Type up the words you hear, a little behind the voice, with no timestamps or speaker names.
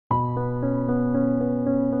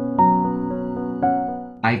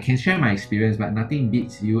I can share my experience, but nothing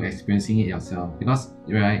beats you experiencing it yourself, because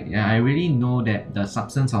right, I really know that the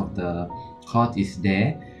substance of the course is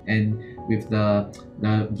there, and with the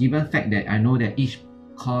given fact that I know that each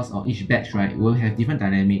course or each batch, right, will have different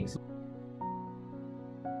dynamics.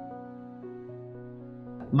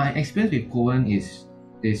 My experience with Coen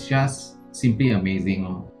is just simply amazing.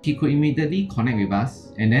 He could immediately connect with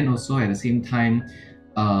us, and then also at the same time,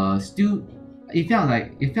 still it felt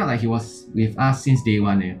like he was with us since day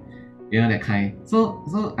one. You know, that kind. So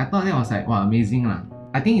I thought that was like, wow, amazing lah.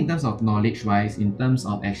 I think in terms of knowledge wise, in terms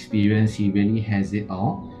of experience, he really has it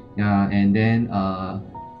all. Yeah, and then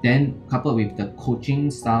coupled with the coaching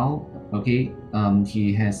style, okay,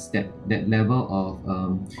 he has that level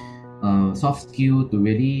of soft skill to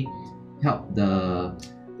really help the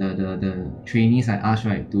trainees like us,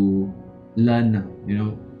 right, to learn, you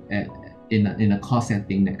know, in a course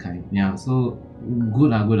setting, that kind. Yeah, so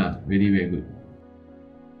good lah, really very good.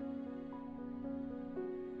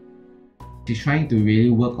 She's trying to really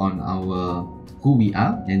work on our who we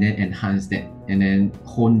are, and then enhance that, and then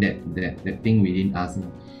hone that thing within us.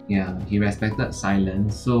 Yeah, he respected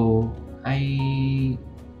silence, so I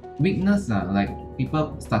witnessed like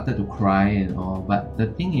people started to cry and all, but the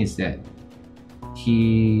thing is that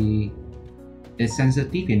he is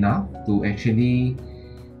sensitive enough to actually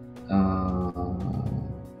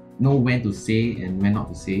know when to say and when not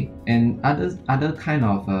to say. And other kind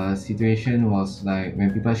of situation was like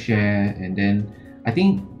when people share, and then I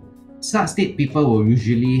think such state people will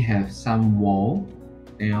usually have some wall,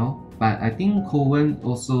 you know, but I think Coen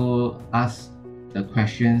also asked the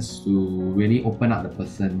questions to really open up the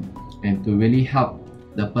person and to really help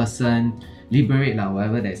the person liberate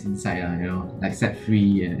whatever that's inside, you know, like set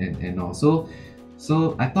free and all. So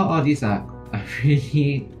I thought all these are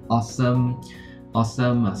really awesome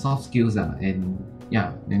soft skills, and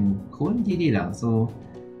yeah, and Coen did it, so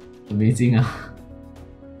amazing.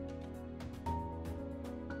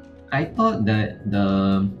 I thought that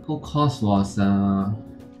the whole course was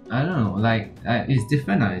I don't know, like it's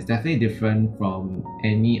different. It's definitely different from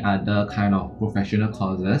any other kind of professional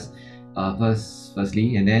courses.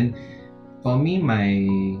 Firstly, and then for me,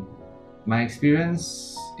 my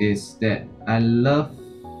experience is that I love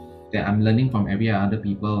that I'm learning from every other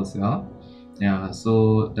people as well. Yeah,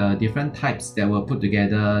 so the different types that were put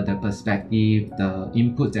together, the perspective, the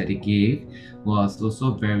input that they gave was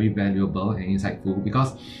also very valuable and insightful,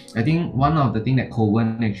 because I think one of the things that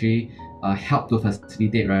Coen actually helped to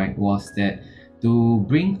facilitate, right, was that to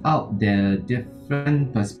bring out the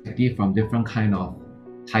different perspective from different kind of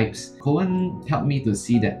types. Coen helped me to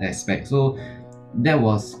see that aspect, so that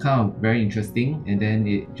was kind of very interesting, and then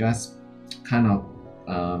it just kind of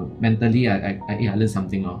mentally I learned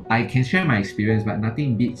something. I can share my experience, but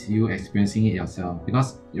nothing beats you experiencing it yourself,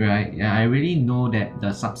 because right, I really know that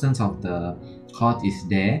the substance of the course is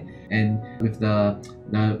there, and with the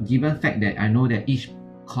given fact that I know that each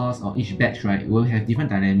course or each batch, right, will have different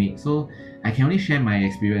dynamics, so I can only share my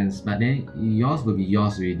experience, but then yours will be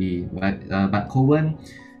yours already. But Coen,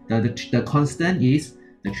 the constant is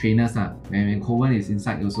the trainers, when Coen is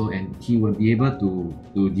inside also, and he will be able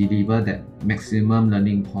to deliver that maximum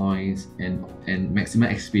learning points and maximum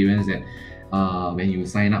experience that when you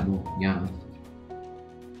sign up. Yeah,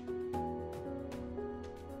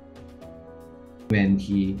 when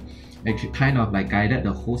he actually kind of like guided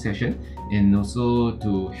the whole session, and also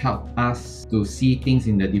to help us to see things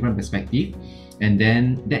in the different perspective, and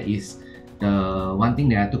then that is the one thing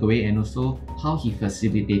that I took away, and also how he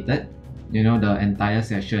facilitated, you know, the entire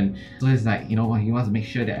session. So it's like, you know, he wants to make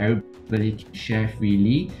sure that everybody can share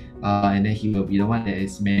freely, and then he will be the one that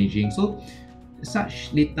is managing. So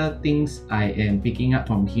such little things I am picking up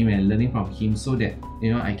from him and learning from him, so that,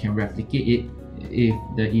 you know, I can replicate it if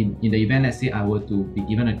in the event, let's say I were to be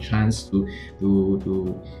given a chance to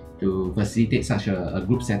facilitate such a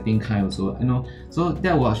group setting kind also, you know. So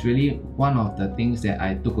that was really one of the things that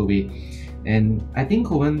I took away. And I think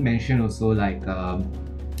Coen mentioned also, like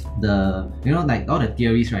you know, like all the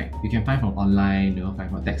theories, right, you can find from online, you know, find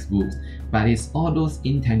from textbooks, but it's all those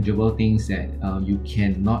intangible things that you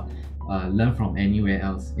cannot learn from anywhere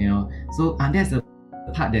else, you know. So that's the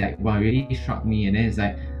part that really struck me. And then it's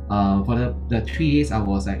like for the 3 days, I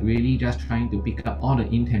was like really just trying to pick up all the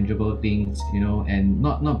intangible things, you know, and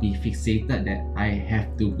not be fixated that I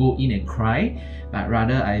have to go in and cry, but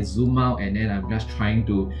rather I zoom out, and then I'm just trying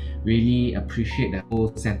to really appreciate the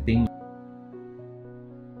whole setting.